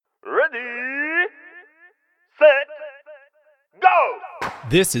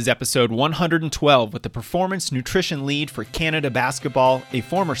This is episode 112 with the performance nutrition lead for Canada Basketball, a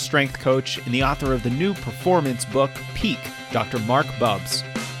former strength coach, and the author of the new performance book, Peak, Dr. Marc Bubbs.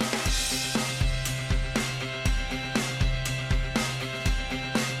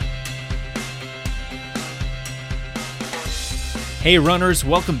 Hey runners,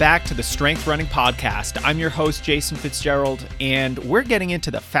 welcome back to the Strength Running Podcast. I'm your host, Jason Fitzgerald, and we're getting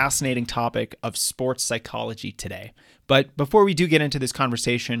into the fascinating topic of sports psychology today. But before we do get into this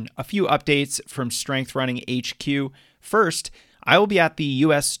conversation, a few updates from Strength Running HQ. First, I will be at the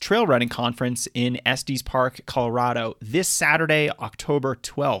U.S. Trail Running Conference in Estes Park, Colorado this Saturday, October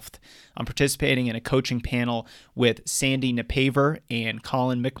 12th. I'm participating in a coaching panel with Sandy Napaver and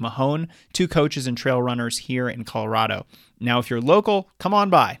Colin McMahon, two coaches and trail runners here in Colorado. Now, if you're local, come on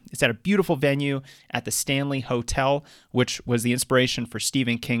by. It's at a beautiful venue at the Stanley Hotel, which was the inspiration for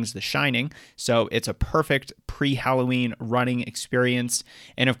Stephen King's The Shining. So it's a perfect pre-Halloween running experience.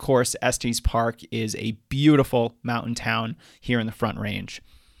 And of course, Estes Park is a beautiful mountain town here in the Front Range.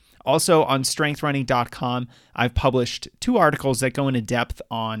 Also on strengthrunning.com, I've published two articles that go into depth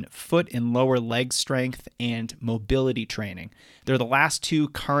on foot and lower leg strength and mobility training. They're the last two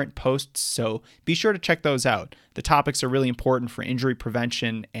current posts, so be sure to check those out. The topics are really important for injury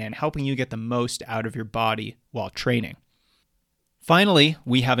prevention and helping you get the most out of your body while training. Finally,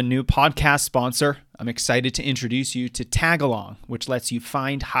 we have a new podcast sponsor. I'm excited to introduce you to Tagalong, which lets you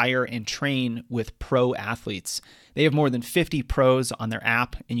find, hire, and train with pro athletes. They have more than 50 pros on their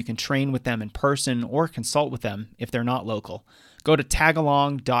app, and you can train with them in person or consult with them if they're not local. Go to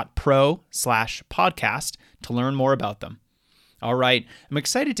tagalong.pro/podcast to learn more about them. All right, I'm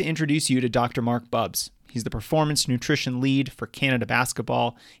excited to introduce you to Dr. Marc Bubbs. He's the performance nutrition lead for Canada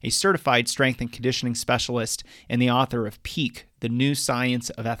Basketball, a certified strength and conditioning specialist, and the author of Peak, the new science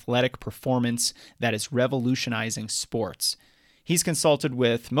of athletic performance that is revolutionizing sports. He's consulted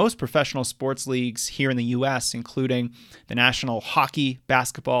with most professional sports leagues here in the U.S., including the National Hockey,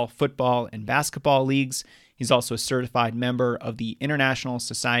 Basketball, Football, and Basketball Leagues. He's also a certified member of the International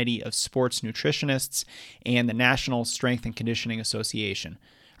Society of Sports Nutritionists and the National Strength and Conditioning Association.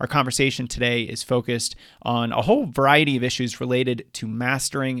 Our conversation today is focused on a whole variety of issues related to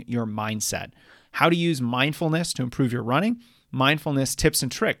mastering your mindset, how to use mindfulness to improve your running, mindfulness tips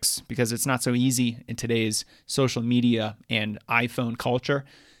and tricks, because it's not so easy in today's social media and iPhone culture,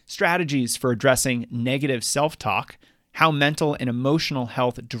 strategies for addressing negative self-talk, how mental and emotional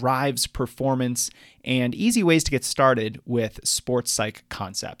health drives performance, and easy ways to get started with sports psych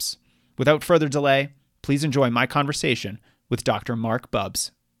concepts. Without further delay, please enjoy my conversation with Dr. Marc Bubbs.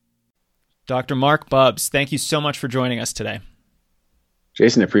 Dr. Marc Bubbs, thank you so much for joining us today.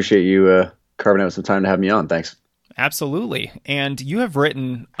 Jason, I appreciate you carving out some time to have me on. Thanks. Absolutely. And you have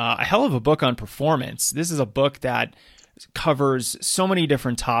written a hell of a book on performance. This is a book that covers so many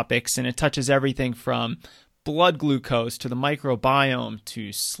different topics, and it touches everything from blood glucose to the microbiome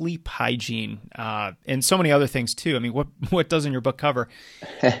to sleep hygiene and so many other things too. I mean, what doesn't your book cover?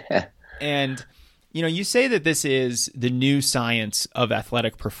 And you say that this is the new science of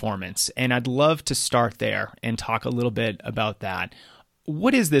athletic performance, and I'd love to start there and talk a little bit about that.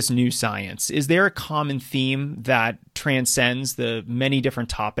 What is this new science? Is there a common theme that transcends the many different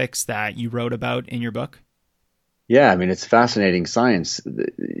topics that you wrote about in your book? Yeah, I mean, it's fascinating science,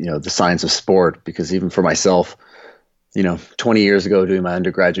 the science of sport, because even for myself, 20 years ago doing my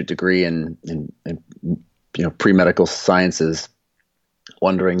undergraduate degree in pre-medical sciences,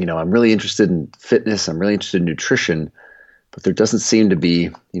 wondering, I'm really interested in fitness, I'm really interested in nutrition, but there doesn't seem to be,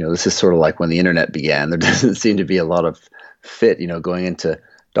 this is sort of like when the internet began, there doesn't seem to be a lot of fit, going into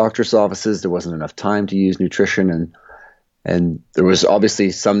doctor's offices. There wasn't enough time to use nutrition, and there was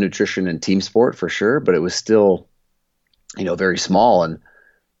obviously some nutrition in team sport for sure, but it was still, very small. And,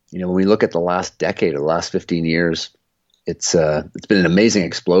 when we look at the last decade or the last 15 years, it's been an amazing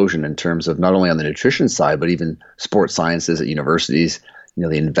explosion in terms of not only on the nutrition side, but even sports sciences at universities,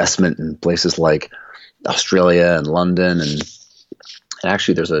 the investment in places like Australia and London. And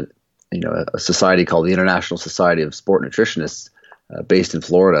actually there's a society called the International Society of Sport Nutritionists based in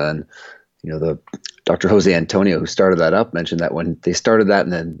Florida. And, the Dr. Jose Antonio, who started that up, mentioned that when they started that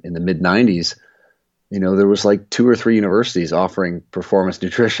in the mid 90s, there was like 2 or 3 universities offering performance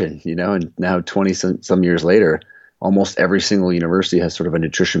nutrition, and now 20 some years later, almost every single university has sort of a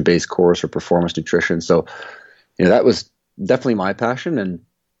nutrition-based course or performance nutrition. So, that was definitely my passion. And,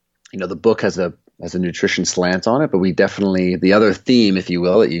 the book has a nutrition slant on it, but we definitely, the other theme, if you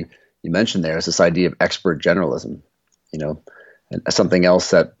will, that you mentioned there is this idea of expert generalism, and something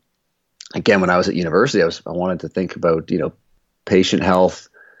else that, again, when I was at university, I wanted to think about, patient health,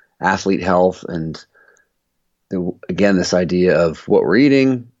 athlete health, and again, this idea of what we're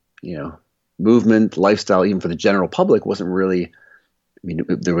eating, movement, lifestyle, even for the general public wasn't really, I mean,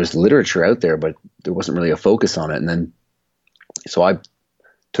 there was literature out there, but there wasn't really a focus on it. And then, so I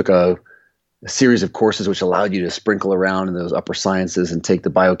took a series of courses which allowed you to sprinkle around in those upper sciences and take the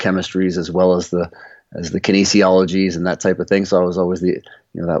biochemistries as well as the kinesiologies and that type of thing. So I was always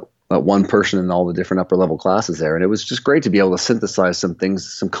that one person in all the different upper level classes there. And it was just great to be able to synthesize some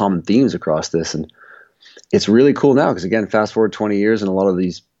things, some common themes across this. And it's really cool now because, again, fast forward 20 years and a lot of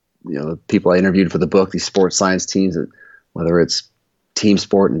these, the people I interviewed for the book, these sports science teams, whether it's team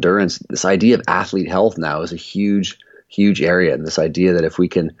sport, endurance, this idea of athlete health now is a huge, huge area. And this idea that if we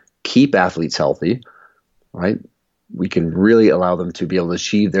can keep athletes healthy, right, we can really allow them to be able to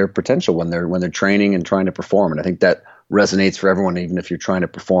achieve their potential when they're training and trying to perform. And I think that resonates for everyone, even if you're trying to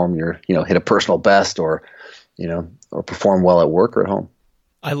perform hit a personal best or perform well at work or at home.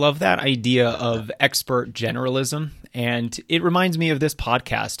 I love that idea of expert generalism. And it reminds me of this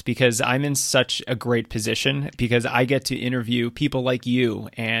podcast because I'm in such a great position because I get to interview people like you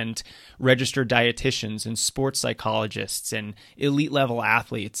and registered dietitians and sports psychologists and elite level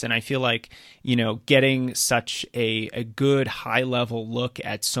athletes. And I feel like, getting such a good high level look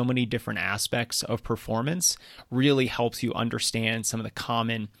at so many different aspects of performance really helps you understand some of the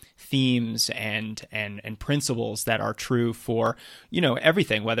common themes and principles that are true for,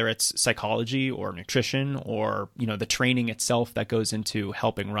 everything, whether it's psychology or nutrition or, the training itself that goes into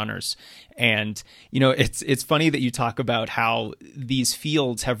helping runners. And, it's funny that you talk about how these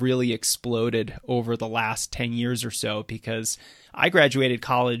fields have really exploded over the last 10 years or so, because I graduated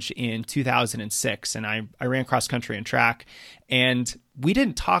college in 2006 and I ran cross country and track, and we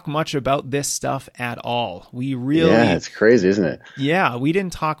didn't talk much about this stuff at all. Yeah, it's crazy, isn't it? Yeah, we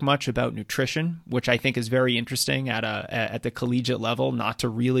didn't talk much about nutrition, which I think is very interesting at the collegiate level, not to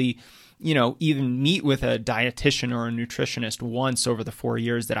really, even meet with a dietitian or a nutritionist once over the 4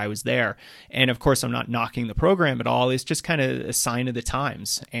 years that I was there. And of course, I'm not knocking the program at all. It's just kind of a sign of the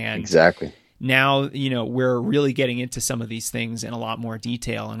times. And exactly. Now, we're really getting into some of these things in a lot more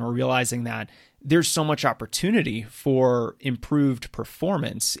detail, and we're realizing that there's so much opportunity for improved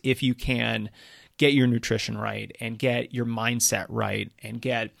performance if you can get your nutrition right and get your mindset right and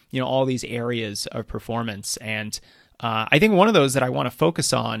get, all these areas of performance. And I think one of those that I want to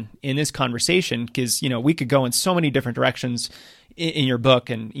focus on in this conversation, because, we could go in so many different directions in your book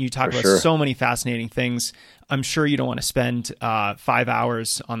and you talk about so many fascinating things. I'm sure you don't want to spend 5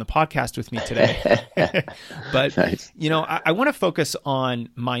 hours on the podcast with me today, but, nice. I want to focus on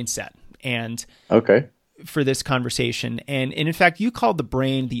mindset and for this conversation. And in fact, you called the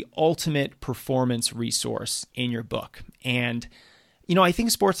brain the ultimate performance resource in your book. And I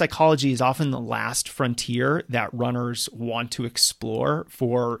think sports psychology is often the last frontier that runners want to explore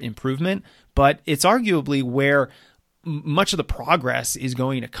for improvement, but it's arguably where much of the progress is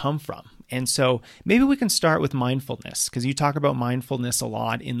going to come from. And so maybe we can start with mindfulness, because you talk about mindfulness a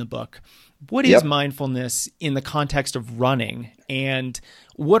lot in the book. What is mindfulness in the context of running, and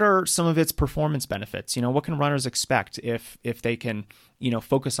what are some of its performance benefits? What can runners expect if they can,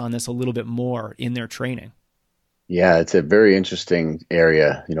 focus on this a little bit more in their training? Yeah, it's a very interesting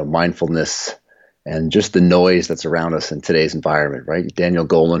area, mindfulness and just the noise that's around us in today's environment, right? Daniel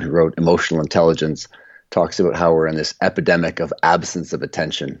Goleman, who wrote Emotional Intelligence, talks about how we're in this epidemic of absence of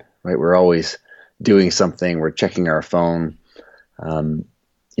attention, right? We're always doing something. We're checking our phone.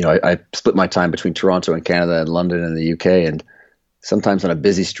 I split my time between Toronto and Canada and London and the UK. And sometimes on a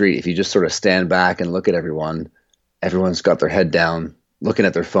busy street, if you just sort of stand back and look at everyone's got their head down, looking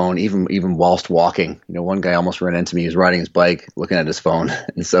at their phone, even whilst walking. One guy almost ran into me. He was riding his bike, looking at his phone.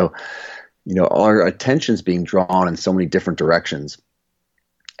 And so, our attention's being drawn in so many different directions.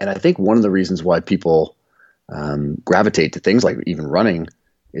 And I think one of the reasons why people gravitate to things like even running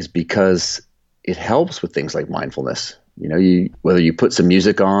is because it helps with things like mindfulness. Whether you put some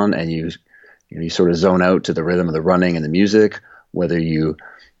music on and you sort of zone out to the rhythm of the running and the music, whether you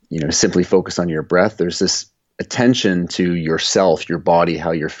simply focus on your breath, there's this attention to yourself, your body,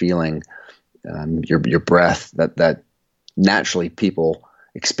 how you're feeling, your breath that naturally people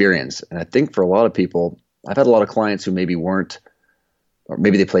experience. And I think for a lot of people, I've had a lot of clients who maybe weren't, or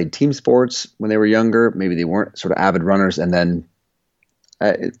maybe they played team sports when they were younger, maybe they weren't sort of avid runners, and then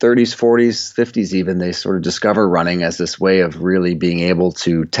 30s, 40s, 50s even, they sort of discover running as this way of really being able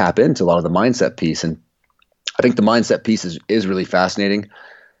to tap into a lot of the mindset piece. And I think the mindset piece is really fascinating.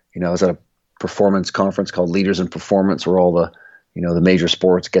 I was at a performance conference called Leaders in Performance, where all the the major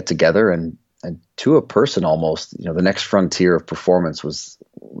sports get together, and to a person almost, the next frontier of performance was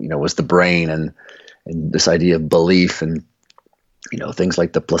the brain and this idea of belief and things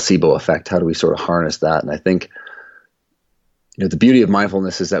like the placebo effect. How do we sort of harness that? And I think the beauty of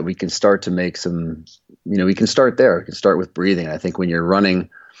mindfulness is that we can start to make some, we can start there. We can start with breathing. I think when you're running,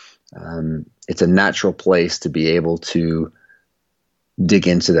 it's a natural place to be able to dig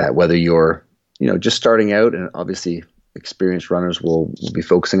into that, whether you're, just starting out, and obviously experienced runners will be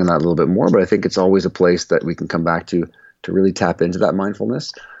focusing on that a little bit more, but I think it's always a place that we can come back to really tap into that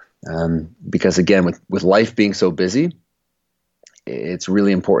mindfulness. Because again, with life being so busy, it's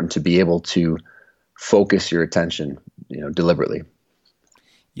really important to be able to focus your attention, deliberately.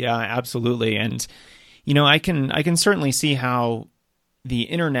 Yeah, absolutely. And, I can certainly see how the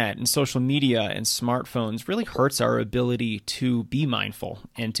internet and social media and smartphones really hurts our ability to be mindful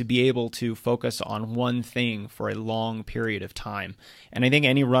and to be able to focus on one thing for a long period of time. And I think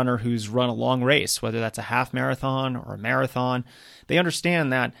any runner who's run a long race, whether that's a half marathon or a marathon, they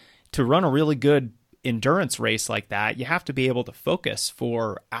understand that to run a really good endurance race like that, you have to be able to focus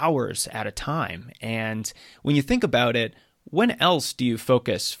for hours at a time. And when you think about it, when else do you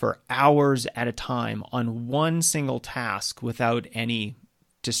focus for hours at a time on one single task without any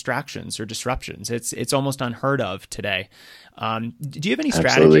distractions or disruptions? It's almost unheard of today. Do you have any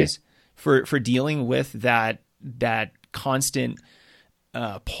strategies for dealing with that constant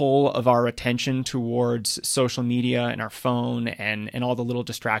pull of our attention towards social media and our phone and all the little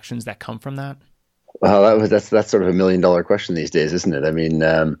distractions that come from that? Well, that's sort of $1 million question these days, isn't it? I mean,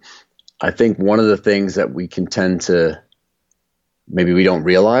 I think one of the things that we can tend to, maybe we don't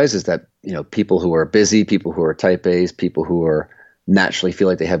realize, is that, people who are busy, people who are type A's, people who are naturally feel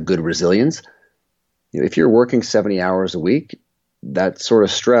like they have good resilience, if you're working 70 hours a week, that sort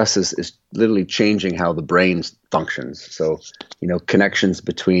of stress is literally changing how the brain functions. So, connections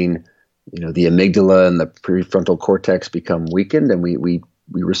between, the amygdala and the prefrontal cortex become weakened, and we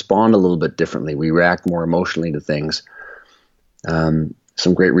respond a little bit differently. We react more emotionally to things.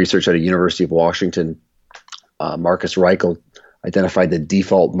 Some great research at the University of Washington, Marcus Reichel identified the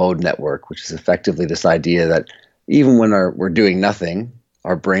default mode network, which is effectively this idea that even when we're doing nothing,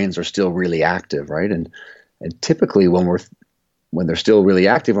 our brains are still really active, right? And typically when they're still really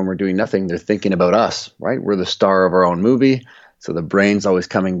active, when we're doing nothing, they're thinking about us, right? We're the star of our own movie. So the brain's always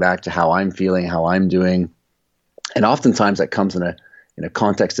coming back to how I'm feeling, how I'm doing. And oftentimes that comes in a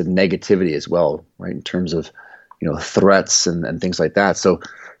context of negativity as well, right? In terms of, threats and things like that. So,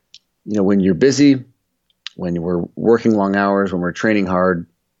 when you're busy, when we're working long hours, when we're training hard,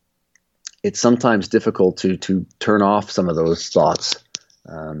 it's sometimes difficult to turn off some of those thoughts,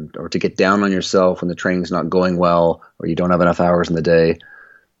 or to get down on yourself when the training's not going well, or you don't have enough hours in the day.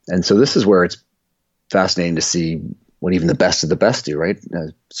 And so this is where it's fascinating to see what even the best of the best do, right?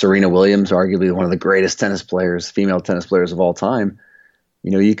 Serena Williams, arguably one of the greatest female tennis players of all time.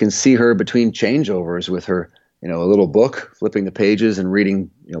 You can see her between changeovers with her, a little book, flipping the pages and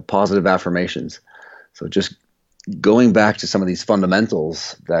reading, positive affirmations. So just going back to some of these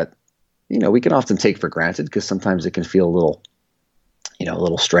fundamentals that, we can often take for granted, because sometimes it can feel a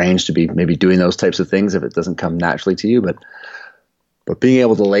little strange to be maybe doing those types of things if it doesn't come naturally to you. But being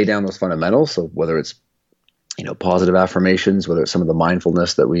able to lay down those fundamentals, so whether it's, positive affirmations, whether it's some of the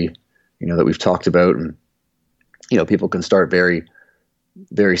mindfulness that we've talked about, and, people can start very,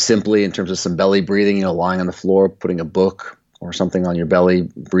 very simply in terms of some belly breathing, lying on the floor, putting a book or something on your belly,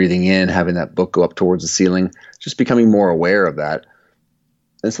 breathing in, having that book go up towards the ceiling, just becoming more aware of that.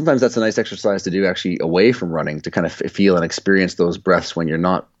 And sometimes that's a nice exercise to do actually away from running, to kind of feel and experience those breaths when you're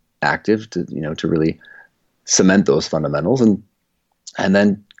not active, to really cement those fundamentals. And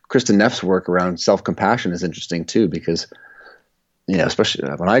then Kristen Neff's work around self-compassion is interesting too, because, especially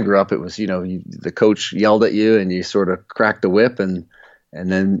when I grew up, it was, the coach yelled at you and you sort of cracked the whip, and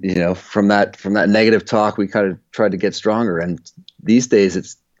then, from that negative talk, we kind of tried to get stronger. And these days,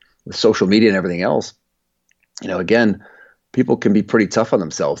 it's with social media and everything else, again, people can be pretty tough on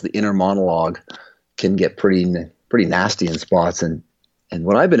themselves. The inner monologue can get pretty nasty in spots. And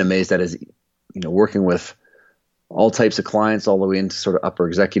what I've been amazed at is, working with all types of clients, all the way into sort of upper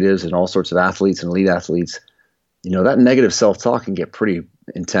executives and all sorts of athletes and elite athletes, that negative self-talk can get pretty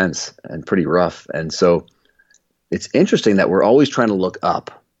intense and pretty rough. And so it's interesting that we're always trying to look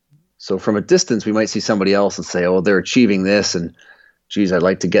up. So from a distance, we might see somebody else and say, oh, they're achieving this, and geez, I'd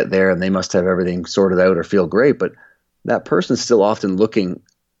like to get there, and they must have everything sorted out or feel great. But that person's still often looking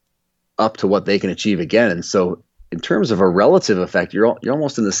up to what they can achieve again. And so in terms of a relative effect, you're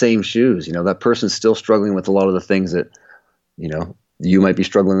almost in the same shoes. That person's still struggling with a lot of the things that, you might be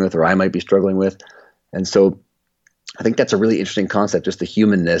struggling with, or I might be struggling with. And so I think that's a really interesting concept, just the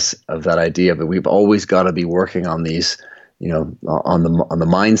humanness of that idea. But we've always got to be working on these, on the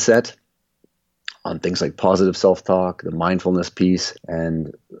mindset, on things like positive self-talk, the mindfulness piece.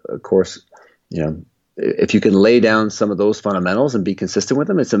 And of course, if you can lay down some of those fundamentals and be consistent with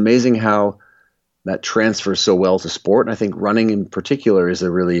them, it's amazing how that transfers so well to sport. And I think running in particular is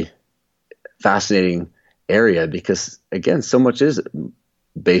a really fascinating area because, again, so much is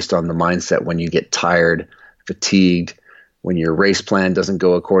based on the mindset when you get tired, fatigued, when your race plan doesn't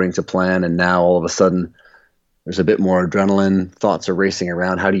go according to plan, and now all of a sudden there's a bit more adrenaline, thoughts are racing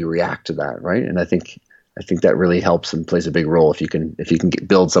around. How do you react to that, right? And I think that really helps and plays a big role if you can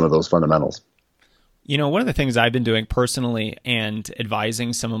build some of those fundamentals. One of the things I've been doing personally and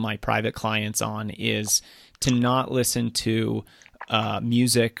advising some of my private clients on is to not listen to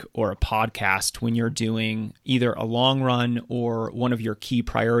music or a podcast when you're doing either a long run or one of your key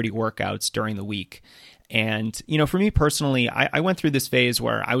priority workouts during the week. And, for me personally, I went through this phase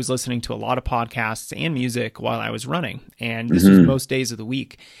where I was listening to a lot of podcasts and music while I was running. And this was most days of the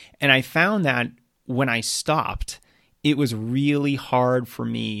week. And I found that when I stopped, it was really hard for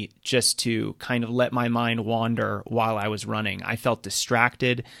me just to kind of let my mind wander while I was running. I felt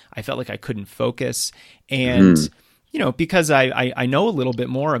distracted. I felt like I couldn't focus. And because I know a little bit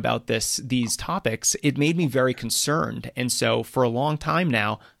more about these topics, it made me very concerned. And so for a long time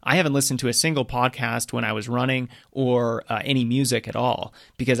now, I haven't listened to a single podcast when I was running or any music at all,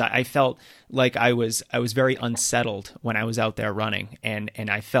 because I felt like I was very unsettled when I was out there running. And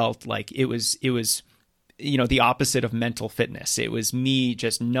I felt like it was the opposite of mental fitness. It was me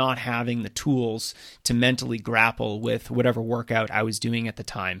just not having the tools to mentally grapple with whatever workout I was doing at the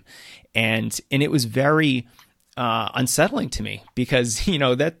time. And it was very unsettling to me because,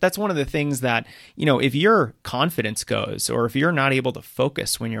 that's one of the things that, if your confidence goes or if you're not able to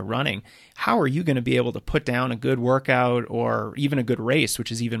focus when you're running, how are you going to be able to put down a good workout or even a good race,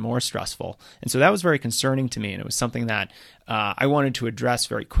 which is even more stressful? And so that was very concerning to me. And it was something that I wanted to address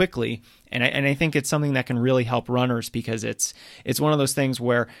very quickly. And I think it's something that can really help runners because it's one of those things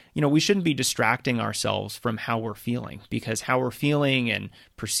where, we shouldn't be distracting ourselves from how we're feeling, because how we're feeling and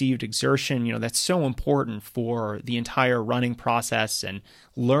perceived exertion, that's so important for the entire running process and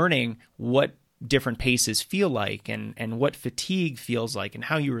learning what different paces feel like and what fatigue feels like and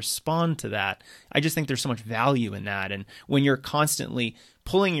how you respond to that. I just think there's so much value in that. And when you're constantly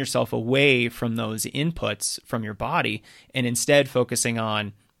pulling yourself away from those inputs from your body and instead focusing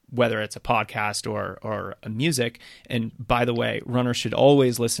on whether it's a podcast or a music. And by the way, runners should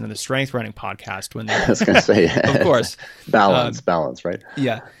always listen to the strength running podcast when they're, I was going to say, of course, balance, right?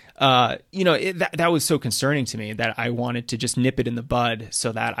 Yeah. That was so concerning to me that I wanted to just nip it in the bud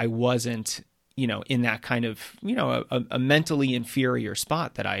so that I wasn't, in that kind of, a mentally inferior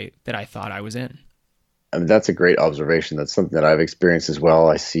spot that I thought I was in. I mean, that's a great observation. That's something that I've experienced as well.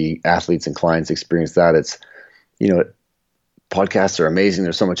 I see athletes and clients experience that. It's, podcasts are amazing.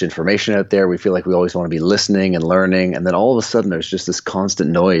 There's so much information out there. We feel like we always want to be listening and learning. And then all of a sudden there's just this constant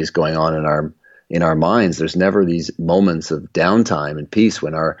noise going on in our minds. There's never these moments of downtime and peace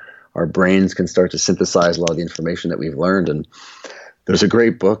when our brains can start to synthesize a lot of the information that we've learned. And there's a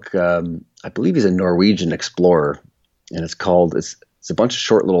great book. I believe he's a Norwegian explorer, and it's a bunch of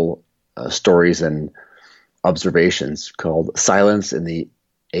short little stories and observations called Silence in the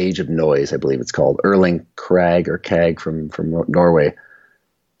Age of Noise, I believe it's called. Erling Krag from Norway.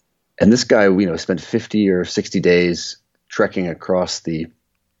 And this guy, spent 50 or 60 days trekking across the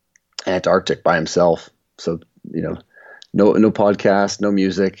Antarctic by himself. So, no podcast, no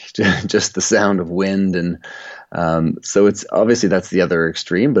music, just the sound of wind. And so it's obviously that's the other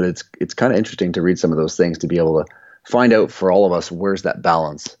extreme, but it's kind of interesting to read some of those things to be able to find out for all of us, where's that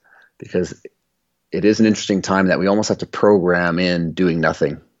balance? Because it is an interesting time that we almost have to program in doing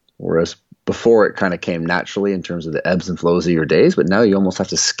nothing. Whereas before it kind of came naturally in terms of the ebbs and flows of your days, but now you almost have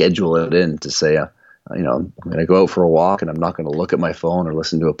to schedule it in to say, I'm going to go out for a walk and I'm not going to look at my phone or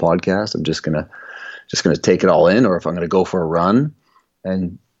listen to a podcast. I'm just going to take it all in. Or if I'm going to go for a run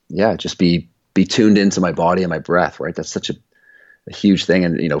and just be tuned into my body and my breath, right? That's such a huge thing.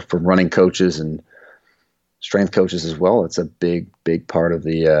 And, for running coaches and strength coaches as well, it's a big, big part of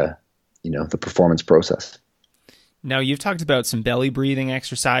the performance process. Now, you've talked about some belly breathing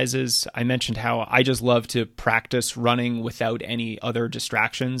exercises. I mentioned how I just love to practice running without any other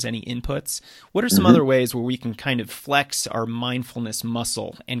distractions, any inputs. What are some other ways where we can kind of flex our mindfulness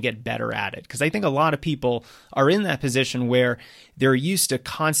muscle and get better at it? Because I think a lot of people are in that position where they're used to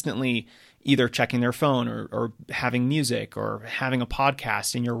constantly either checking their phone or having music or having a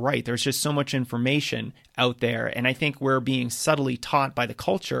podcast. And you're right, there's just so much information out there. And I think we're being subtly taught by the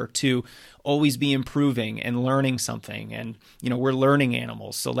culture to always be improving and learning something. And, we're learning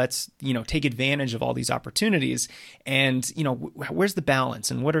animals. So let's, take advantage of all these opportunities. And, where's the balance?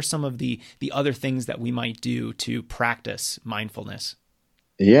 And what are some of the other things that we might do to practice mindfulness?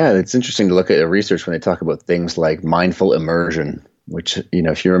 Yeah, it's interesting to look at the research when they talk about things like mindful immersion, which,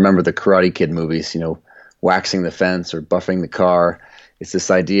 if you remember the Karate Kid movies, waxing the fence or buffing the car, it's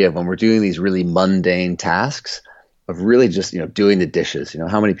this idea of when we're doing these really mundane tasks of really just, doing the dishes.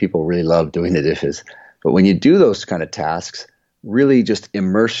 How many people really love doing the dishes? But when you do those kind of tasks, really just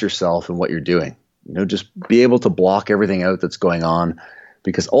immerse yourself in what you're doing. Just be able to block everything out that's going on,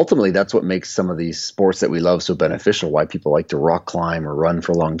 because ultimately that's what makes some of these sports that we love so beneficial. Why people like to rock climb or run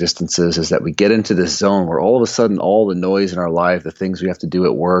for long distances is that we get into this zone where all of a sudden all the noise in our life, the things we have to do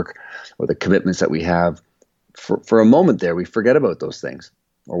at work or the commitments that we have, for a moment there, we forget about those things.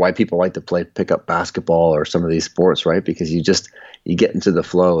 Or why people like to play pickup basketball or some of these sports, right? Because you get into the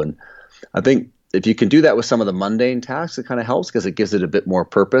flow. And I think if you can do that with some of the mundane tasks, it kind of helps because it gives it a bit more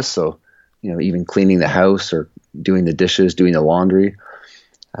purpose. So, even cleaning the house or doing the dishes, doing the laundry,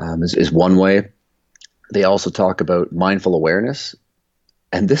 is one way. They also talk about mindful awareness.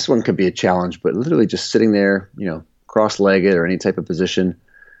 And this one could be a challenge, but literally just sitting there, cross-legged or any type of position,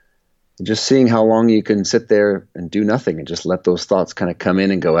 and just seeing how long you can sit there and do nothing and just let those thoughts kind of come in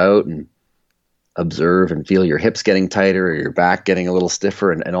and go out, and observe and feel your hips getting tighter or your back getting a little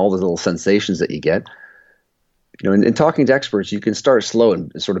stiffer, and all the little sensations that you get. In talking to experts, you can start slow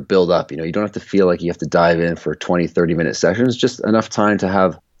and sort of build up. You don't have to feel like you have to dive in for 20, 30-minute sessions, just enough time to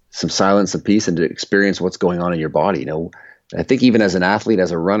have some silence and peace and to experience what's going on in your body. I think even as an athlete, as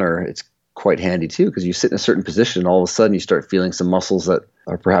a runner, it's quite handy too, because you sit in a certain position and all of a sudden you start feeling some muscles that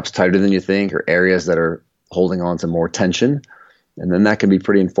are perhaps tighter than you think, or areas that are holding on to more tension. And then that can be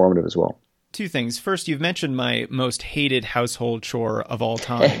pretty informative as well. Two things. First, you've mentioned my most hated household chore of all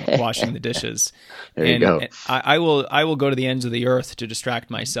time, washing the dishes. There you go. I will go to the ends of the earth to distract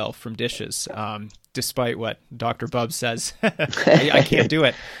myself from dishes, despite what Dr. Bubbs says. I can't do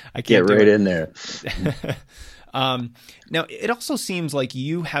it. I can't get right in there. Now, it also seems like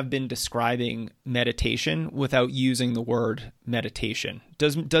you have been describing meditation without using the word meditation.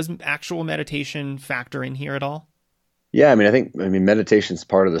 Does actual meditation factor in here at all? Yeah, I think meditation is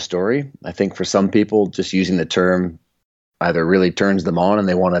part of the story. I think for some people, just using the term either really turns them on and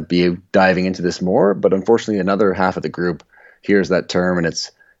they want to be diving into this more. But unfortunately, another half of the group hears that term and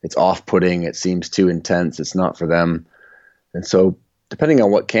it's off-putting. It seems too intense. It's not for them. And so depending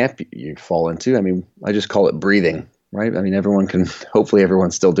on what camp you fall into, I just call it breathing, right? Hopefully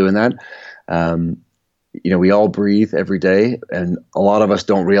everyone's still doing that. We all breathe every day, and a lot of us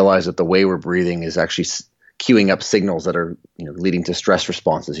don't realize that the way we're breathing is actually queuing up signals that are, leading to stress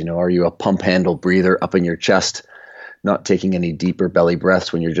responses. Are you a pump handle breather up in your chest, not taking any deeper belly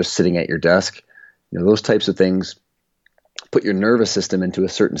breaths when you're just sitting at your desk? Those types of things put your nervous system into a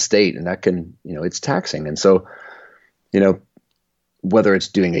certain state, and that can, it's taxing. And so, whether it's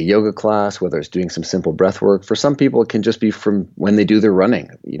doing a yoga class, whether it's doing some simple breath work, for some people, it can just be from when they do their running,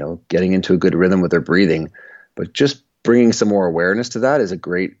 getting into a good rhythm with their breathing. But just bringing some more awareness to that is a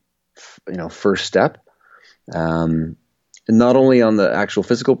great, first step. And not only on the actual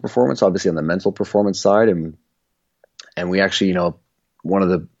physical performance, obviously on the mental performance side. And we actually, one of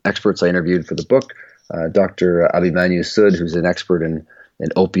the experts I interviewed for the book, Dr. Abhimanyu Sud, who's an expert in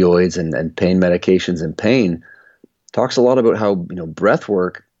opioids and pain medications and pain, talks a lot about how, breath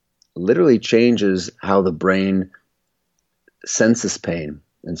work literally changes how the brain senses pain.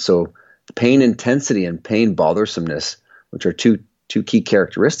 And so the pain intensity and pain bothersomeness, which are two key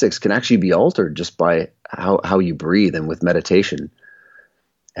characteristics, can actually be altered just by how you breathe and with meditation.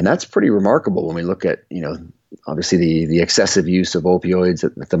 And that's pretty remarkable when we look at, obviously the excessive use of opioids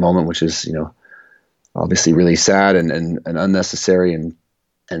at the moment, which is, obviously really sad and unnecessary.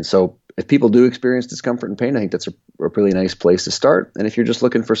 And so if people do experience discomfort and pain, I think that's a really nice place to start. And if you're just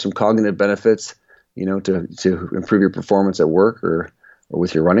looking for some cognitive benefits, to improve your performance at work or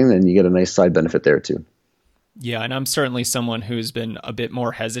with your running, then you get a nice side benefit there too. Yeah, and I'm certainly someone who's been a bit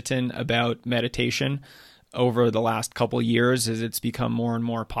more hesitant about meditation over the last couple years as it's become more and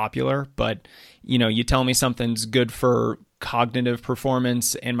more popular. But, you tell me something's good for cognitive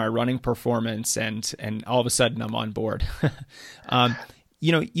performance and my running performance, and all of a sudden I'm on board.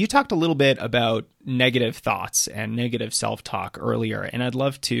 You talked a little bit about negative thoughts and negative self-talk earlier, and I'd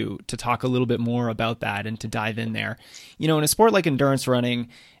love to talk a little bit more about that and to dive in there. In a sport like endurance running,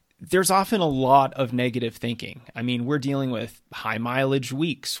 there's often a lot of negative thinking. We're dealing with high mileage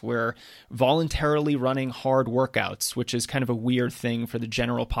weeks. We're voluntarily running hard workouts, which is kind of a weird thing for the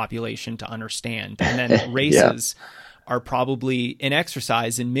general population to understand. And then races are probably an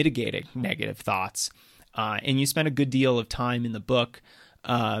exercise in mitigating negative thoughts. And you spend a good deal of time in the book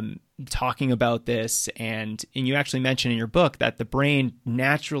talking about this. And you actually mention in your book that the brain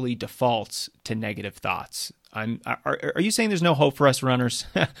naturally defaults to negative thoughts. Are you saying there's no hope for us runners?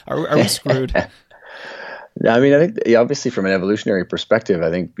 Are we screwed? I mean, I think obviously from an evolutionary perspective, I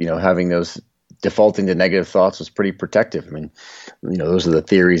think, having those defaulting to negative thoughts was pretty protective. I mean, those are the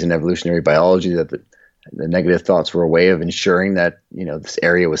theories in evolutionary biology that the negative thoughts were a way of ensuring that, this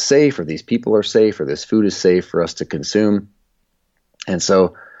area was safe, or these people are safe, or this food is safe for us to consume. And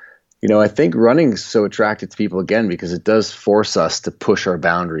so, I think running is so attractive to people again because it does force us to push our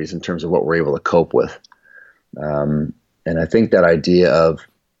boundaries in terms of what we're able to cope with. And I think that idea of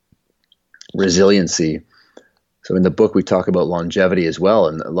resiliency. So in the book, we talk about longevity as well.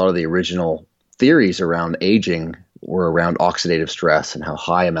 And a lot of the original theories around aging were around oxidative stress and how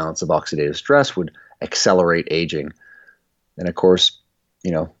high amounts of oxidative stress would accelerate aging. And of course,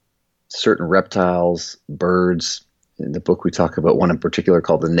 certain reptiles, birds, in the book, we talk about one in particular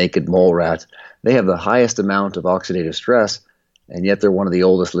called the naked mole rat. They have the highest amount of oxidative stress, and yet they're one of the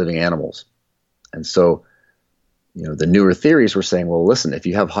oldest living animals. And so, the newer theories were saying, well, listen, if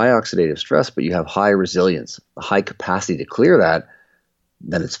you have high oxidative stress, but you have high resilience, a high capacity to clear that,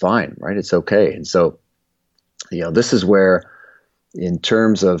 then it's fine, right? It's okay. And so, this is where, in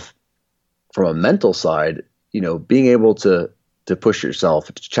terms of from a mental side, being able to push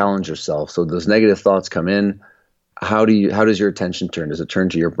yourself, to challenge yourself. So those negative thoughts come in. How does your attention turn? Does it turn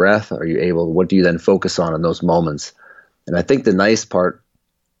to your breath? What do you then focus on in those moments? And I think the nice part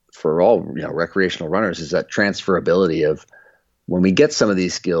for all, recreational runners is that transferability of when we get some of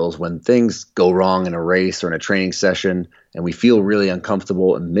these skills, when things go wrong in a race or in a training session and we feel really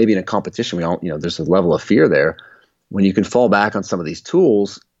uncomfortable, and maybe in a competition, there's a level of fear there. When you can fall back on some of these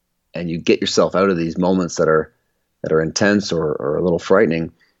tools and you get yourself out of these moments that are intense or a little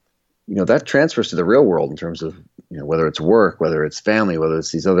frightening, that transfers to the real world in terms of, whether it's work, whether it's family, whether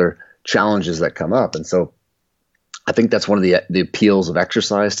it's these other challenges that come up. And so I think that's one of the appeals of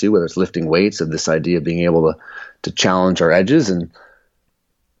exercise too, whether it's lifting weights, of this idea of being able to challenge our edges. And,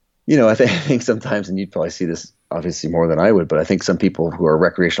 I think sometimes, and you'd probably see this obviously more than I would, but I think some people who are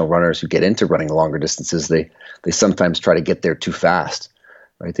recreational runners who get into running longer distances, they sometimes try to get there too fast,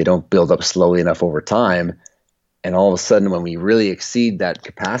 right? They don't build up slowly enough over time. And all of a sudden, when we really exceed that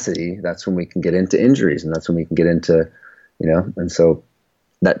capacity, that's when we can get into injuries, and that's when we can get into, and so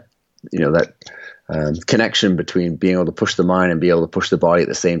that, connection between being able to push the mind and be able to push the body at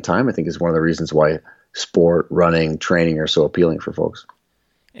the same time, I think is one of the reasons why sport, running, training are so appealing for folks.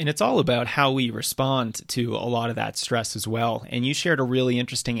 And it's all about how we respond to a lot of that stress as well. And you shared a really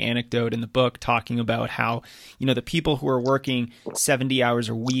interesting anecdote in the book talking about how, the people who are working 70 hours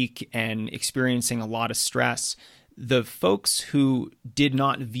a week and experiencing a lot of stress, the folks who did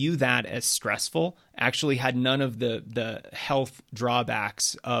not view that as stressful actually had none of the health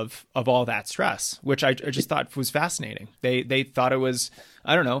drawbacks of all that stress, which I just thought was fascinating. They thought it was,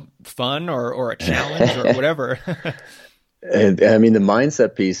 I don't know, fun or a challenge or whatever. And I mean, the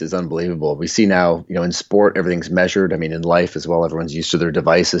mindset piece is unbelievable. We see now, in sport, everything's measured. I mean, in life as well, everyone's used to their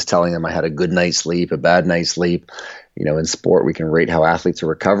devices telling them I had a good night's sleep, a bad night's sleep. In sport, we can rate how athletes are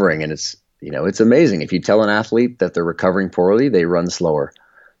recovering. And it's amazing. If you tell an athlete that they're recovering poorly, they run slower.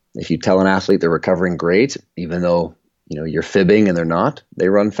 If you tell an athlete they're recovering great, even though, you're fibbing and they're not, they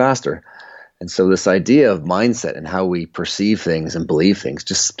run faster. And so this idea of mindset and how we perceive things and believe things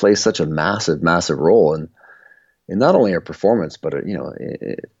just plays such a massive, massive role in not only our performance, but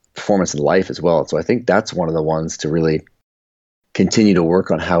performance in life as well. So I think that's one of the ones to really continue to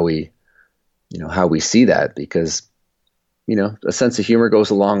work on how we see that, because a sense of humor goes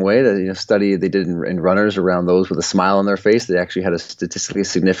a long way. The study they did in runners around those with a smile on their face, they actually had a statistically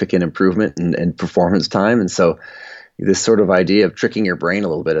significant improvement in performance time. And so this sort of idea of tricking your brain a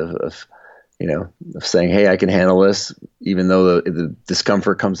little bit of saying, hey, I can handle this, even though the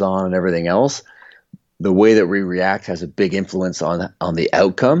discomfort comes on and everything else. The way that we react has a big influence on the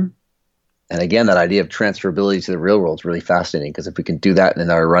outcome. And again, that idea of transferability to the real world is really fascinating, because if we can do that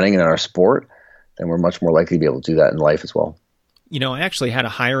in our running and in our sport, then we're much more likely to be able to do that in life as well. I actually had a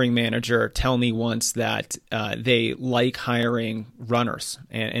hiring manager tell me once that they like hiring runners,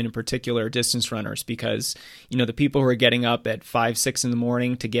 and in particular distance runners, because, the people who are getting up at 5, 6 in the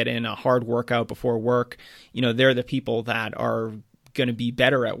morning to get in a hard workout before work, they're the people that are going to be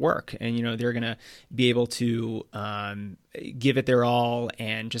better at work, and they're going to be able to give it their all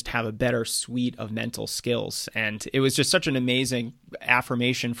and just have a better suite of mental skills. And it was just such an amazing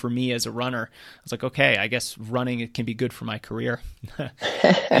affirmation for me as a runner. I was like, okay, I guess running can be good for my career.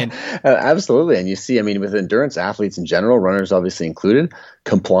 And absolutely. And you see, with endurance athletes in general, runners obviously included,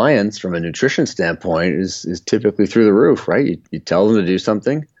 compliance from a nutrition standpoint is typically through the roof, right? You tell them to do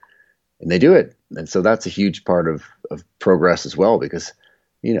something and they do it. And so that's a huge part of progress as well, because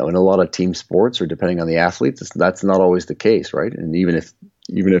in a lot of team sports, or depending on the athletes, that's not always the case, right? And even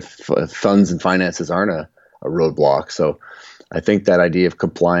if funds and finances aren't a roadblock. So I think that idea of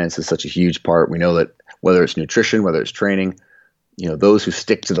compliance is such a huge part. We know that whether it's nutrition, whether it's training, those who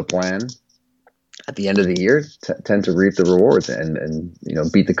stick to the plan at the end of the year tend to reap the rewards and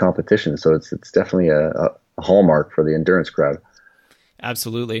beat the competition. So it's definitely a hallmark for the endurance crowd.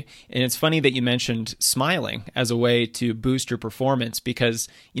 Absolutely. And it's funny that you mentioned smiling as a way to boost your performance, because,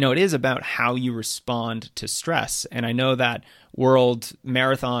 it is about how you respond to stress. And I know that world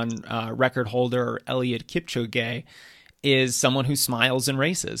marathon record holder Eliud Kipchoge is someone who smiles in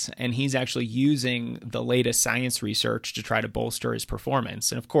races, and he's actually using the latest science research to try to bolster his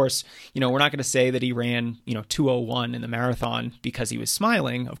performance. And of course, we're not going to say that he ran, 2:01 in the marathon because he was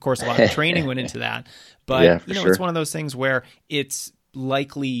smiling. Of course, a lot of training went into that, but yeah, sure. It's one of those things where it's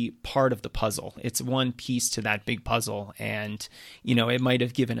likely part of the puzzle. It's one piece to that big puzzle, and it might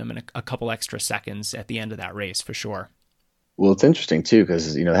have given him a couple extra seconds at the end of that race for sure. Well, it's interesting too,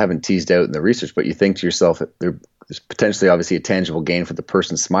 because I haven't teased out in the research, but you think to yourself that there's potentially obviously a tangible gain for the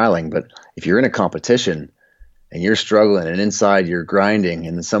person smiling, but if you're in a competition and you're struggling and inside you're grinding,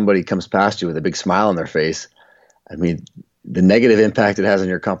 and then somebody comes past you with a big smile on their face, I mean, the negative impact it has on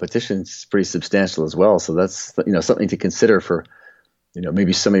your competition is pretty substantial as well. So that's something to consider for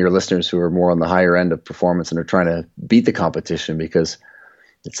maybe some of your listeners who are more on the higher end of performance and are trying to beat the competition, because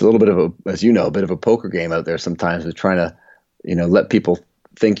it's a little bit of a bit of a poker game out there sometimes with trying to let people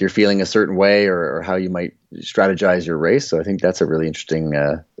think you're feeling a certain way or how you might strategize your race. So I think that's a really interesting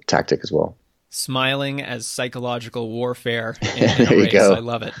tactic as well. Smiling as psychological warfare in a there you race. go. I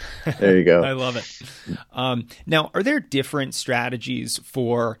love it. There you go. I love it. Now, are there different strategies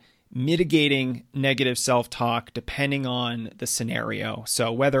for mitigating negative self-talk depending on the scenario?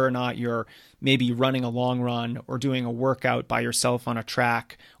 So whether or not you're maybe running a long run or doing a workout by yourself on a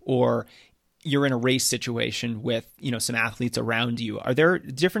track, or you're in a race situation with, some athletes around you, are there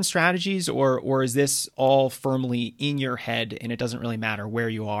different strategies, or is this all firmly in your head and it doesn't really matter where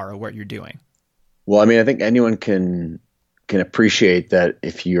you are or what you're doing? Well, I mean, I think anyone can appreciate that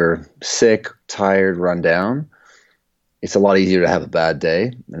if you're sick, tired, run down, it's a lot easier to have a bad day,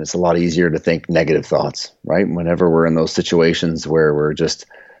 and it's a lot easier to think negative thoughts, right? Whenever we're in those situations where we're just,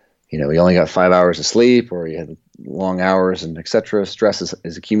 we only got 5 hours of sleep, or you had long hours and et cetera, stress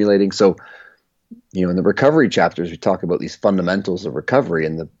is accumulating. So, in the recovery chapters, we talk about these fundamentals of recovery,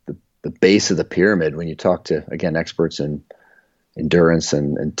 and the base of the pyramid, when you talk to, again, experts in endurance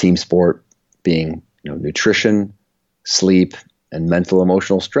and team sport, being, nutrition, sleep, and mental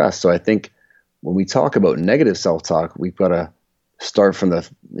emotional stress. So I think when we talk about negative self-talk, we've got to start from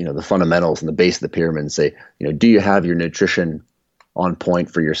the fundamentals and the base of the pyramid and say, do you have your nutrition on point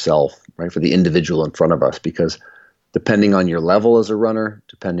for yourself, right? For the individual in front of us, because depending on your level as a runner,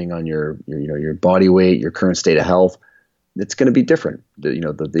 depending on your body weight, your current state of health, it's going to be different.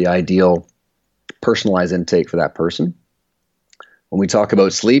 The ideal personalized intake for that person. When we talk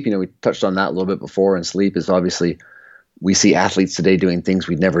about sleep, we touched on that a little bit before, and sleep is obviously, we see athletes today doing things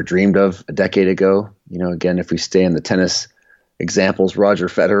we'd never dreamed of a decade ago. Again, if we stay in the tennis examples, Roger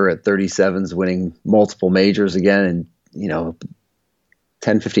Federer at 37 is winning multiple majors again. And,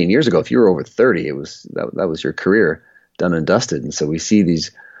 10, 15 years ago, if you were over 30, that was your career done and dusted. And so we see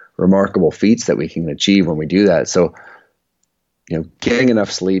these remarkable feats that we can achieve when we do that. So, getting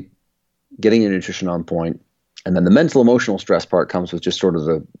enough sleep, getting your nutrition on point, and then the mental emotional stress part comes with just sort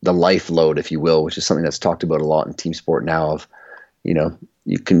of the life load, if you will, which is something that's talked about a lot in team sport now. Of,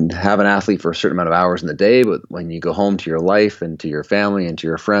 you can have an athlete for a certain amount of hours in the day, but when you go home to your life and to your family and to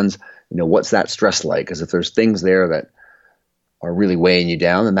your friends, what's that stress like? Because if there's things there that are really weighing you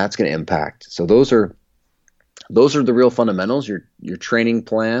down, then that's going to impact. So those are the real fundamentals. Your training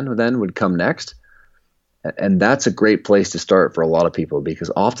plan then would come next. And that's a great place to start for a lot of people, because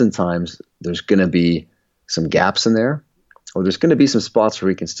oftentimes there's going to be some gaps in there, or there's going to be some spots where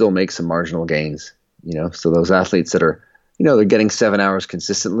we can still make some marginal gains. So those athletes that are, they're getting 7 hours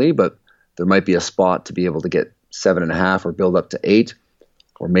consistently, but there might be a spot to be able to get 7.5 or build up to 8,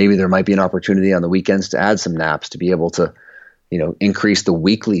 or maybe there might be an opportunity on the weekends to add some naps to be able to, increase the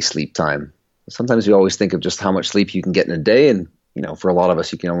weekly sleep time. Sometimes we always think of just how much sleep you can get in a day. And, for a lot of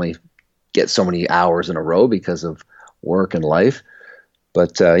us, you can only get so many hours in a row because of work and life.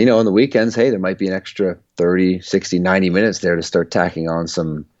 But, on the weekends, hey, there might be an extra 30, 60, 90 minutes there to start tacking on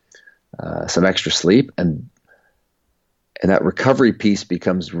some extra sleep. And that recovery piece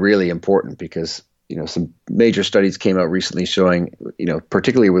becomes really important, because, some major studies came out recently showing,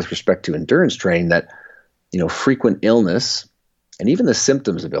 particularly with respect to endurance training, that, frequent illness and even the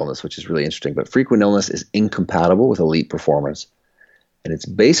symptoms of illness, which is really interesting, but frequent illness is incompatible with elite performance. And it's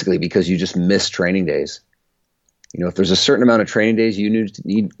basically because you just miss training days. If there's a certain amount of training days you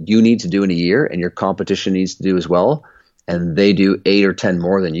need to do in a year, and your competition needs to do as well, and they do 8 or 10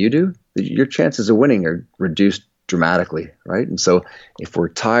 more than you do, your chances of winning are reduced dramatically, right? And so if we're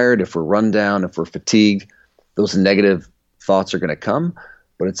tired, if we're run down, if we're fatigued, those negative thoughts are going to come,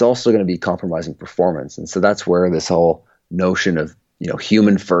 but it's also going to be compromising performance. And so that's where this whole notion of,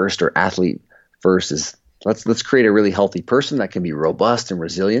 human first or athlete first is, let's create a really healthy person that can be robust and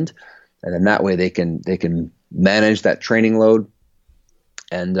resilient. And then that way they can manage that training load.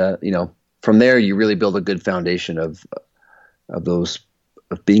 And, from there, you really build a good foundation of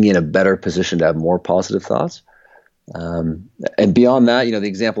being in a better position to have more positive thoughts. And beyond that, the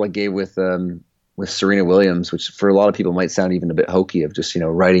example I gave with Serena Williams, which for a lot of people might sound even a bit hokey, of just,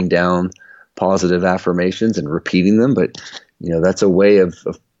 writing down positive affirmations and repeating them. But, that's a way of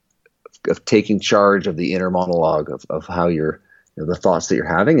taking charge of the inner monologue of how the thoughts that you're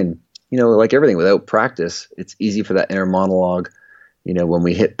having. And, like everything, without practice, it's easy for that inner monologue, when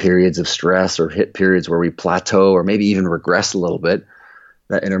we hit periods of stress or hit periods where we plateau or maybe even regress a little bit,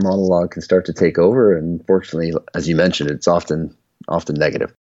 that inner monologue can start to take over. And fortunately, as you mentioned, it's often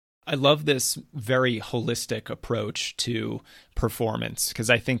negative. I love this very holistic approach to performance, because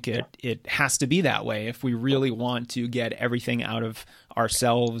I think it has to be that way if we really want to get everything out of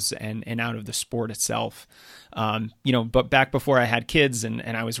ourselves and out of the sport itself. But back before I had kids and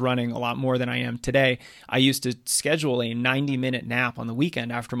I was running a lot more than I am today, I used to schedule a 90-minute nap on the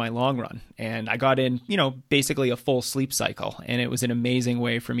weekend after my long run. And I got in, basically a full sleep cycle. And it was an amazing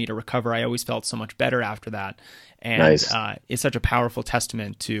way for me to recover. I always felt so much better after that. And nice. It's such a powerful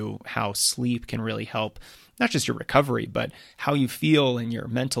testament to how sleep can really help not just your recovery, but how you feel and your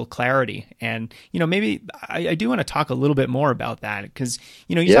mental clarity. And, maybe I do want to talk a little bit more about that, because,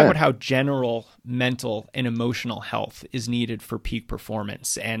 you talk about how general mental and emotional health is needed for peak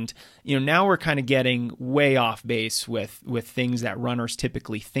performance. And, now we're kind of getting way off base with things that runners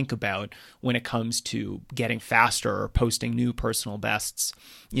typically think about when it comes to getting faster or posting new personal bests.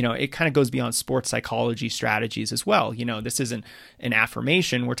 It kind of goes beyond sports psychology strategies as well. This isn't an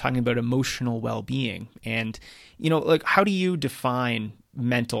affirmation. We're talking about emotional well-being. And, how do you define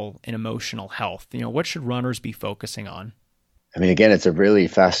mental and emotional health? What should runners be focusing on? I mean, again, it's a really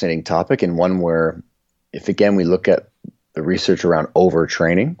fascinating topic, and one where, if again we look at the research around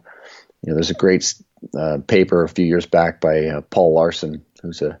overtraining, there's a great paper a few years back by Paul Larson,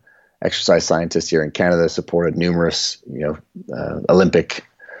 who's an exercise scientist here in Canada, supported numerous Olympic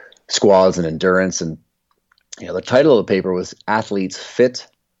squads and endurance, and the title of the paper was "Athletes Fit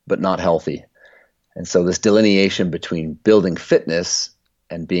but Not Healthy." And so this delineation between building fitness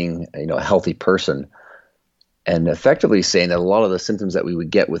and being a healthy person, and effectively saying that a lot of the symptoms that we would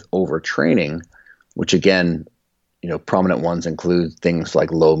get with overtraining, which again, prominent ones include things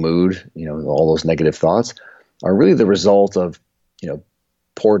like low mood, all those negative thoughts, are really the result of,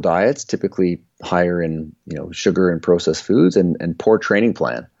 poor diets, typically higher in, sugar and processed foods, and poor training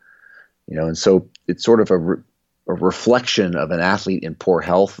plan. And so it's sort of a reflection of an athlete in poor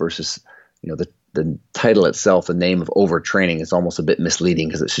health versus, the title itself, the name of overtraining, is almost a bit misleading,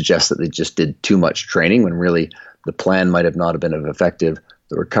 because it suggests that they just did too much training when really the plan might have not have been as effective,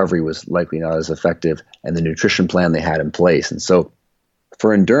 the recovery was likely not as effective, and the nutrition plan they had in place. And so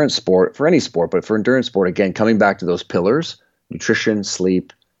for endurance sport, for any sport, but for endurance sport, again, coming back to those pillars, nutrition,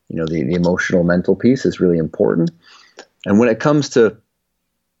 sleep, the emotional, mental piece is really important. And when it comes to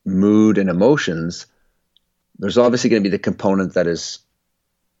mood and emotions, there's obviously going to be the component that is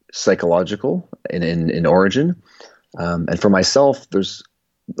psychological in origin. And for myself, there's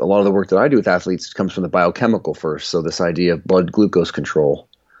a lot of the work that I do with athletes comes from the biochemical first. So this idea of blood glucose control,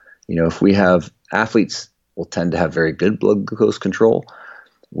 if we have athletes will tend to have very good blood glucose control.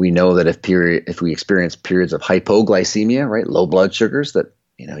 We know that if we experience periods of hypoglycemia, right, low blood sugars, that,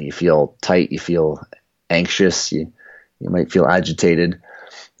 you feel tight, you feel anxious, you might feel agitated.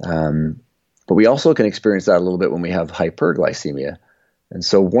 But we also can experience that a little bit when we have hyperglycemia. And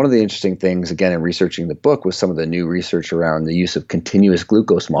so one of the interesting things, again, in researching the book, was some of the new research around the use of continuous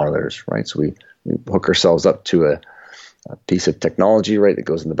glucose monitors, right? So we hook ourselves up to a piece of technology, right, that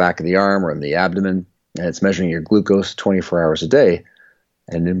goes in the back of the arm or in the abdomen, and it's measuring your glucose 24 hours a day.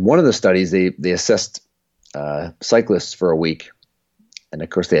 And in one of the studies, they assessed cyclists for a week. And of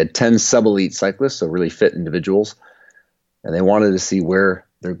course, they had 10 sub-elite cyclists, so really fit individuals. And they wanted to see where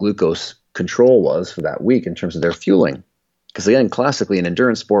their glucose control was for that week in terms of their fueling. Because again, classically in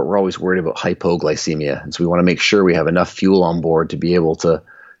endurance sport, we're always worried about hypoglycemia. And so we want to make sure we have enough fuel on board to be able to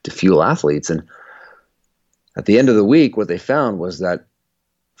fuel athletes. And at the end of the week, what they found was that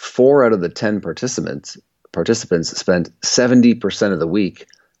 4 out of the 10 participants participants spent 70% of the week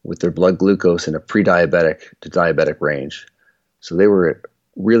with their blood glucose in a pre-diabetic to diabetic range. So they were at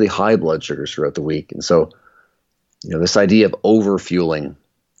really high blood sugars throughout the week. And so, this idea of over-fueling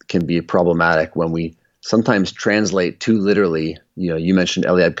can be problematic when we sometimes translate too literally. You mentioned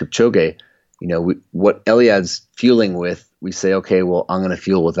Eliud Kipchoge. What Eliud's fueling with, we say, okay, well, I'm going to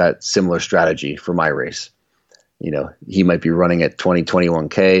fuel with that similar strategy for my race. He might be running at 20,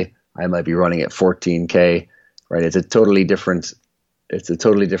 21K. I might be running at 14K, right? It's a totally different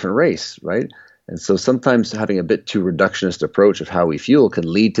race, right? And so sometimes having a bit too reductionist approach of how we fuel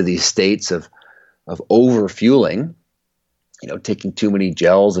can lead to these states of over fueling, taking too many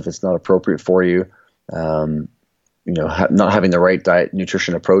gels if it's not appropriate for you, not having the right diet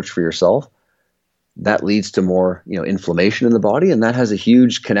nutrition approach for yourself. That leads to more, inflammation in the body, and that has a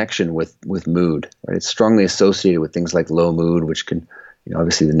huge connection with mood, right? It's strongly associated with things like low mood, which can,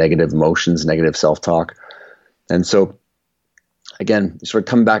 obviously the negative emotions, negative self-talk. And so again, sort of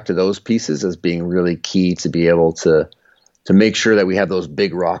come back to those pieces as being really key to be able to make sure that we have those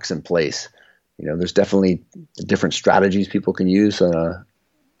big rocks in place. There's definitely different strategies people can use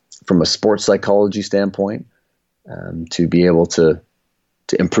from a sports psychology standpoint to be able to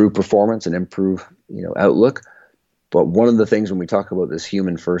improve performance and improve, outlook. But one of the things when we talk about this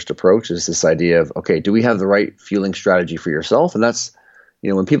human first approach is this idea of, okay, do we have the right fueling strategy for yourself? And that's,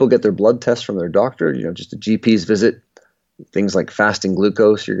 when people get their blood tests from their doctor, just a GP's visit, things like fasting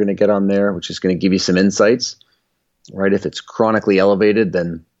glucose you're going to get on there, which is going to give you some insights, right? If it's chronically elevated,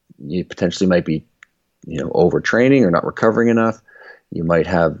 then you potentially might be, overtraining or not recovering enough. You might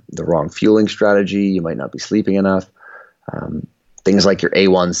have the wrong fueling strategy. You might not be sleeping enough. Things like your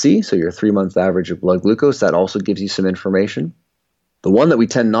A1C, so your 3-month average of blood glucose, that also gives you some information. The one that we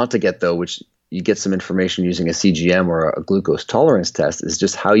tend not to get, though, which you get some information using a CGM or a glucose tolerance test, is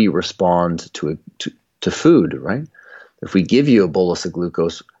just how you respond to food, right? If we give you a bolus of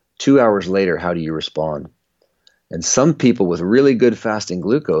glucose, 2 hours later, how do you respond? And some people with really good fasting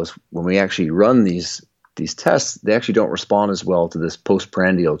glucose, when we actually run these tests, they actually don't respond as well to this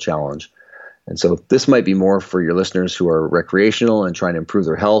postprandial challenge. And so this might be more for your listeners who are recreational and trying to improve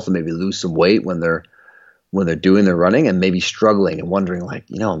their health and maybe lose some weight when they're doing their running, and maybe struggling and wondering, like,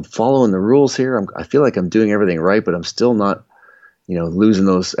 I'm following the rules here. I feel like I'm doing everything right, but I'm still not, losing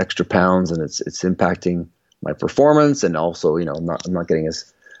those extra pounds, and it's impacting my performance, and also, I'm not getting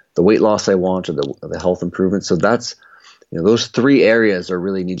the weight loss I want, or the health improvement. So that's, those three areas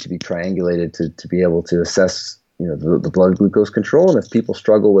really need to be triangulated to be able to assess, the blood glucose control. And if people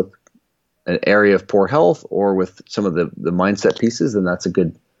struggle with an area of poor health or with some of the mindset pieces, then that's a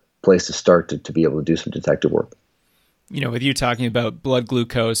good place to start to be able to do some detective work. With you talking about blood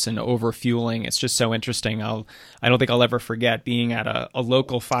glucose and overfueling, it's just so interesting. I don't think I'll ever forget being at a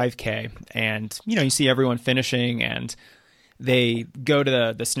local 5K, and you see everyone finishing, and they go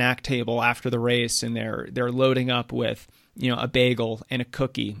to the snack table after the race, and they're loading up with a bagel and a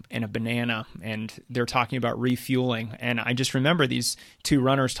cookie and a banana, and they're talking about refueling. And I just remember these two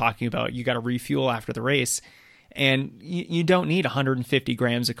runners talking about, you got to refuel after the race. And you don't need 150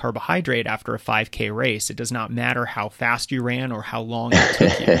 grams of carbohydrate after a 5K race. It does not matter how fast you ran or how long it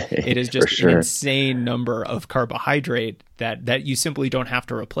took you. It is just an insane number of carbohydrate that you simply don't have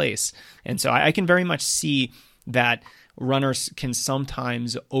to replace. And so I can very much see that runners can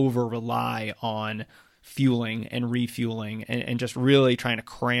sometimes over-rely on fueling and refueling and just really trying to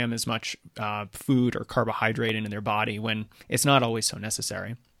cram as much food or carbohydrate into their body when it's not always so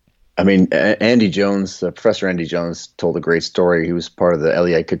necessary. I mean, Andy Jones, Professor Andy Jones, told a great story. He was part of the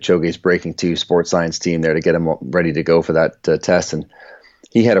Eliud Kipchoge's Breaking 2 sports science team there to get him ready to go for that test. And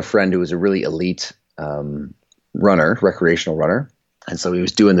he had a friend who was a really elite runner, recreational runner. And so he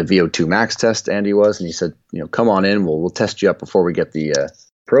was doing the VO2 max test, Andy was, and he said, come on in, we'll test you up before we get the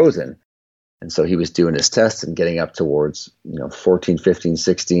pros in. And so he was doing his tests and getting up towards, 14, 15,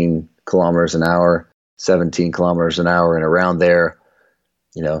 16 kilometers an hour, 17 kilometers an hour, and around there,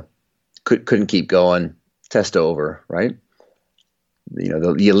 couldn't keep going, test over, right? The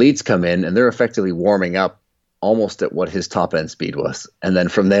elites come in and they're effectively warming up almost at what his top end speed was. And then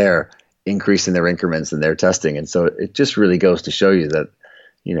from there, increasing their increments in their testing. And so it just really goes to show you that,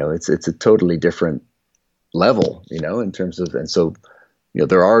 it's a totally different level, in terms of, and so,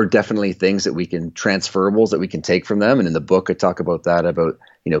 there are definitely things that we can, transferables that we can take from them. And in the book, I talk about that, about,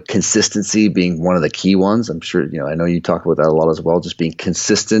 consistency being one of the key ones. I'm sure, I know you talk about that a lot as well, just being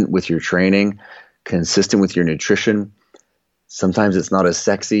consistent with your training, consistent with your nutrition. Sometimes it's not as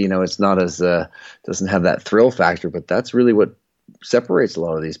sexy, it's not as, doesn't have that thrill factor, but that's really what separates a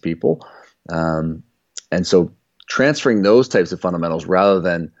lot of these people. And so transferring those types of fundamentals rather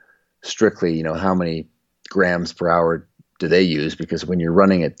than strictly, how many grams per hour do they use? Because when you're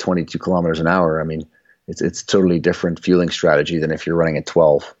running at 22 kilometers an hour, I mean, it's totally different fueling strategy than if you're running at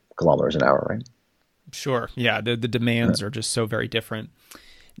 12 kilometers an hour, right? Sure. Yeah. The demands are just so very different.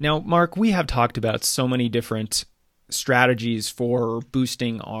 Now, Marc, we have talked about so many different strategies for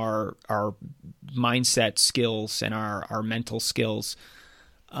boosting our mindset skills and our mental skills.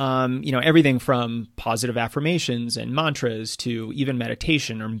 Everything from positive affirmations and mantras to even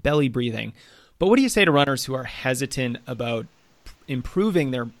meditation or belly breathing. But what do you say to runners who are hesitant about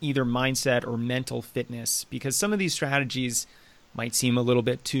improving their either mindset or mental fitness? Because some of these strategies might seem a little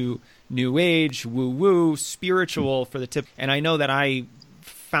bit too new age, woo-woo, spiritual for the tip. And I know that I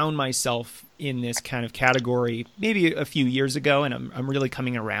found myself in this kind of category maybe a few years ago, and I'm really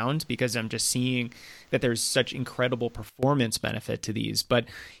coming around because I'm just seeing that there's such incredible performance benefit to these. But,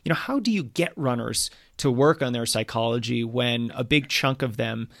 how do you get runners to work on their psychology when a big chunk of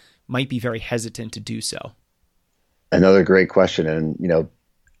them might be very hesitant to do so? Another great question. And,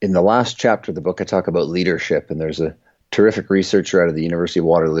 in the last chapter of the book, I talk about leadership, and there's a terrific researcher out of the University of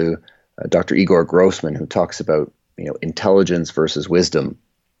Waterloo, Dr. Igor Grossman, who talks about, intelligence versus wisdom.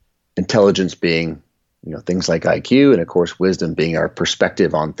 Intelligence being, things like IQ, and of course, wisdom being our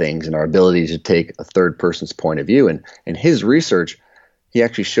perspective on things and our ability to take a third person's point of view. And in his research, he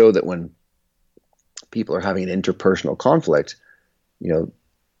actually showed that when people are having an interpersonal conflict,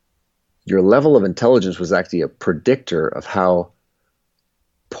 your level of intelligence was actually a predictor of how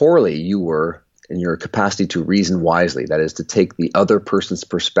poorly you were in your capacity to reason wisely. That is, to take the other person's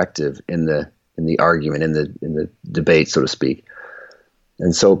perspective in the argument, in the debate, so to speak.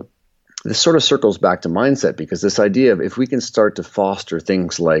 And so this sort of circles back to mindset, because this idea of if we can start to foster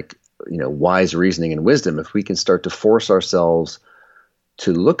things like, wise reasoning and wisdom, if we can start to force ourselves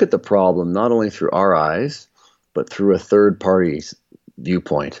to look at the problem not only through our eyes, but through a third party's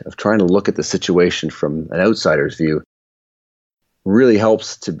viewpoint, of trying to look at the situation from an outsider's view, really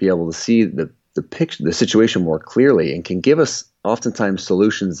helps to be able to see the picture, the situation more clearly, and can give us oftentimes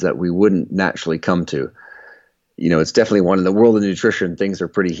solutions that we wouldn't naturally come to. It's definitely one in the world of nutrition. Things are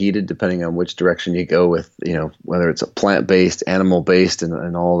pretty heated depending on which direction you go with, whether it's a plant-based, animal-based,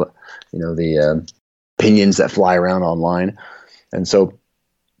 and all the opinions that fly around online. And so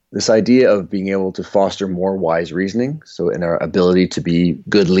this idea of being able to foster more wise reasoning, so in our ability to be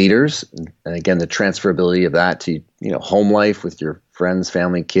good leaders, and again, the transferability of that to, home life with your friends,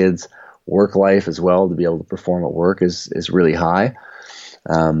 family, kids, work life as well, to be able to perform at work is really high.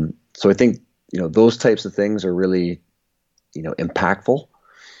 So I think, those types of things are really, impactful,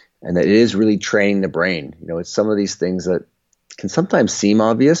 and that it is really training the brain. It's some of these things that can sometimes seem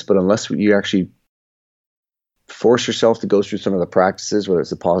obvious, but unless you actually force yourself to go through some of the practices, whether it's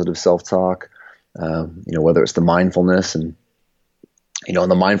the positive self-talk, whether it's the mindfulness, and, on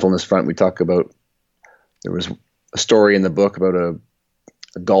the mindfulness front, we talk about, there was a story in the book about a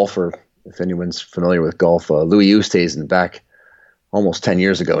golfer, if anyone's familiar with golf, Louis Oosthuizen, back almost 10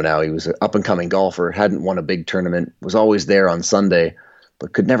 years ago now. He was an up-and-coming golfer, hadn't won a big tournament, was always there on Sunday,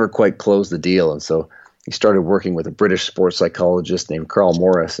 but could never quite close the deal. And so he started working with a British sports psychologist named Carl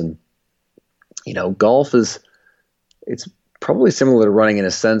Morris. And, golf it's probably similar to running in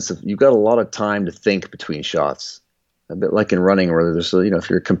a sense of you've got a lot of time to think between shots. A bit like in running, where there's, if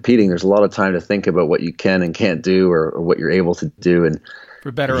you're competing, there's a lot of time to think about what you can and can't do, or what you're able to do. And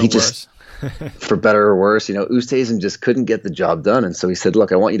for better or worse. For better or worse, Oosthuizen just couldn't get the job done. And so he said,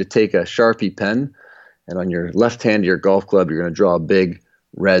 look, I want you to take a Sharpie pen, and on your left hand of your golf club, you're going to draw a big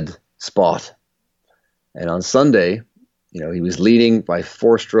red spot. And on Sunday, he was leading by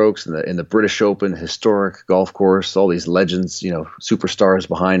 4 strokes in the British Open, historic golf course, all these legends, superstars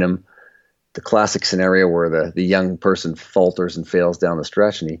behind him. The classic scenario where the young person falters and fails down the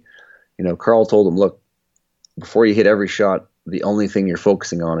stretch. And Carl told him, look, before you hit every shot, the only thing you're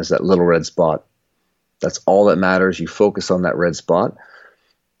focusing on is that little red spot. That's all that matters. You focus on that red spot.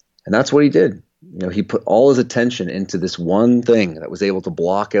 And that's what he did. He put all his attention into this one thing that was able to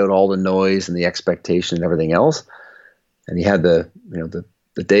block out all the noise and the expectation and everything else. And he had the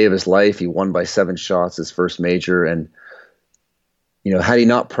day of his life. He won by 7 shots, his first major. And, had he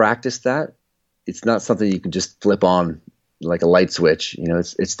not practiced that, it's not something you can just flip on like a light switch.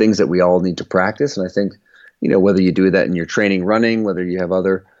 It's things that we all need to practice. And I think, whether you do that in your training running, whether you have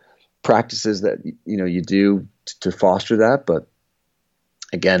other practices that, you do to foster that. But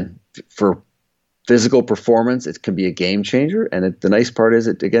again, for physical performance, it can be a game changer. And the nice part is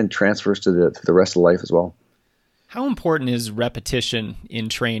it, again, transfers to the rest of life as well. How important is repetition in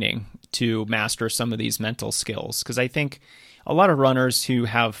training to master some of these mental skills? Because I think a lot of runners who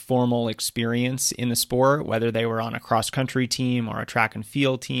have formal experience in the sport, whether they were on a cross-country team or a track and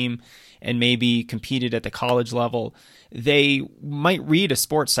field team and maybe competed at the college level, they might read a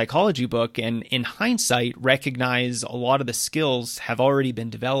sports psychology book and in hindsight recognize a lot of the skills have already been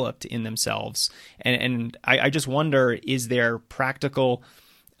developed in themselves. And I just wonder, is there practical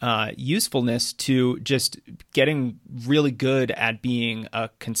usefulness to just getting really good at being a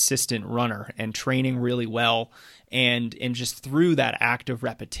consistent runner and training really well, and just through that act of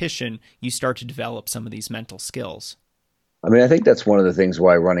repetition, you start to develop some of these mental skills? I mean, I think that's one of the things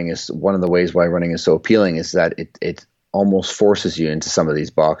why running is one of the ways why running is so appealing is that it almost forces you into some of these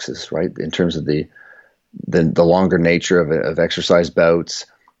boxes, right? In terms of the longer nature of exercise bouts,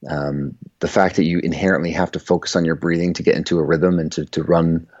 the fact that you inherently have to focus on your breathing to get into a rhythm and to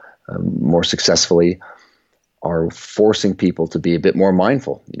run more successfully are forcing people to be a bit more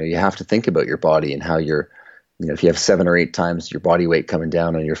mindful. You have to think about your body and how if you have 7 or 8 times your body weight coming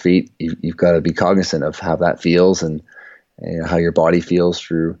down on your feet, you've got to be cognizant of how that feels and how your body feels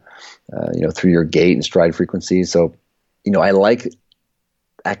through your gait and stride frequency. So, I like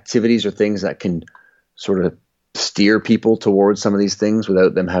activities or things that can sort of steer people towards some of these things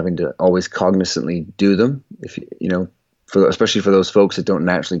without them having to always cognizantly do them. Especially for those folks that don't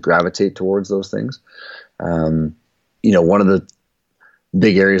naturally gravitate towards those things. One of the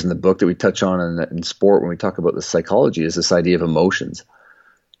big areas in the book that we touch on in sport when we talk about the psychology is this idea of emotions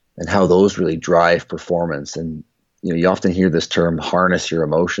and how those really drive performance. And you often hear this term, harness your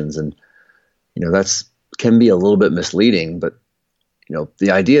emotions, and that's can be a little bit misleading. But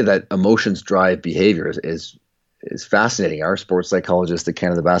the idea that emotions drive behavior is fascinating. Our sports psychologist at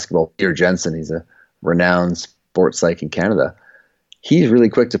Canada Basketball, Peter Jensen, he's a renowned sports psych in Canada. He's really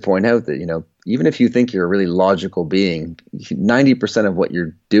quick to point out that even if you think you're a really logical being, 90% of what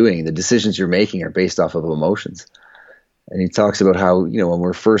you're doing, the decisions you're making, are based off of emotions. And he talks about how when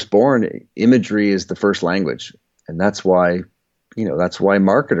we're first born, imagery is the first language. And that's why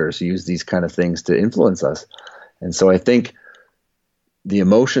marketers use these kind of things to influence us. And so I think the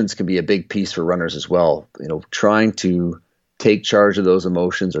emotions can be a big piece for runners as well. Trying to take charge of those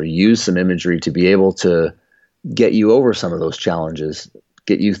emotions or use some imagery to be able to get you over some of those challenges,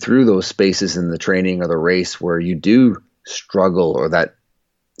 get you through those spaces in the training or the race where you do struggle, or that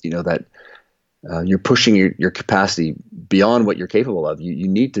you're pushing your capacity beyond what you're capable of. You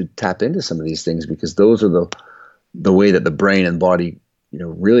need to tap into some of these things, because those are the way that the brain and body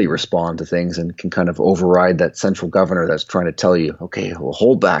really respond to things and can kind of override that central governor that's trying to tell you, okay, well,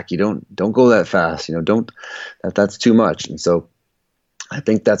 hold back. You don't go that fast. That's too much. And so I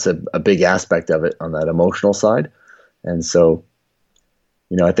think that's a big aspect of it on that emotional side. And so,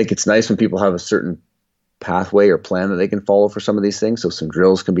 I think it's nice when people have a certain pathway or plan that they can follow for some of these things. So some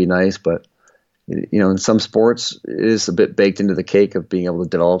drills can be nice, but in some sports it is a bit baked into the cake of being able to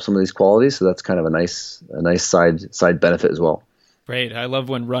develop some of these qualities. So that's kind of a nice side benefit as well. Great. I love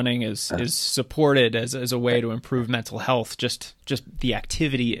when running is supported as a way to improve mental health. Just the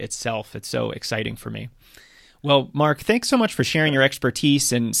activity itself. It's so exciting for me. Well, Marc, thanks so much for sharing your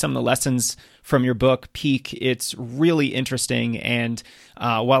expertise and some of the lessons from your book, Peak. It's really interesting. And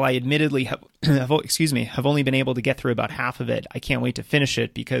while I admittedly have only been able to get through about half of it, I can't wait to finish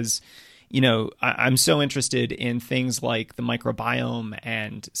it because, I'm so interested in things like the microbiome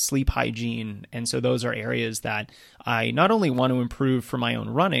and sleep hygiene. And so those are areas that I not only want to improve for my own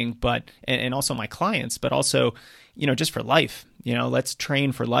running, and also my clients, but also, just for life. Let's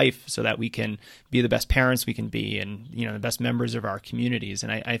train for life so that we can be the best parents we can be and, the best members of our communities.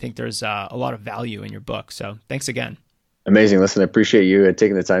 And I think there's a lot of value in your book. So thanks again. Amazing. Listen, I appreciate you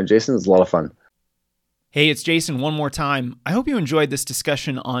taking the time, Jason. It was a lot of fun. Hey, it's Jason one more time. I hope you enjoyed this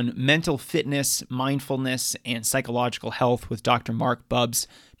discussion on mental fitness, mindfulness, and psychological health with Dr. Marc Bubbs.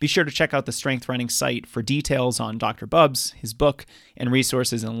 Be sure to check out the Strength Running site for details on Dr. Bubbs, his book, and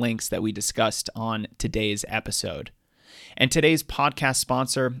resources and links that we discussed on today's episode. And today's podcast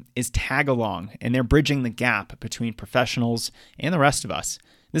sponsor is Tagalong, and they're bridging the gap between professionals and the rest of us.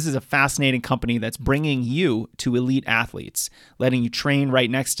 This is a fascinating company that's bringing you to elite athletes, letting you train right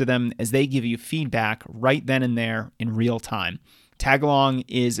next to them as they give you feedback right then and there in real time. Tagalong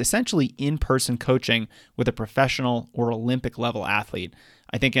is essentially in-person coaching with a professional or Olympic level athlete.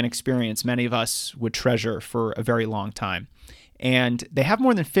 I think an experience many of us would treasure for a very long time. And they have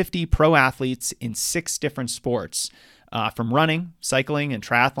more than 50 pro athletes in 6 different sports. From running, cycling, and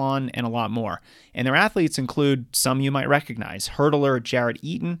triathlon, and a lot more. And their athletes include some you might recognize: hurdler Jared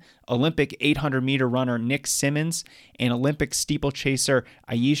Eaton, Olympic 800-meter runner Nick Simmons, and Olympic steeplechaser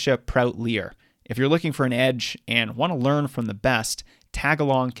Ayesha Prout-Lear. If you're looking for an edge and want to learn from the best,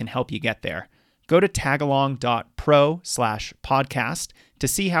 Tagalong can help you get there. go to tagalong.pro/podcast to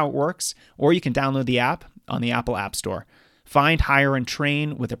see how it works, or you can download the app on the Apple App Store. Find, hire, and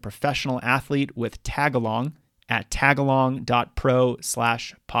train with a professional athlete with Tagalong at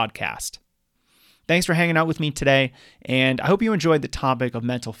tagalong.pro/podcast. Thanks for hanging out with me today, and I hope you enjoyed the topic of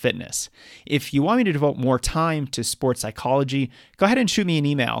mental fitness. If you want me to devote more time to sports psychology, go ahead and shoot me an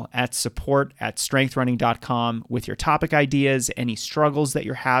email at support@strengthrunning.com with your topic ideas, any struggles that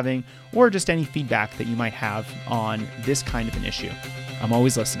you're having, or just any feedback that you might have on this kind of an issue. I'm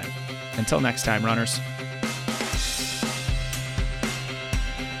always listening. Until next time, runners.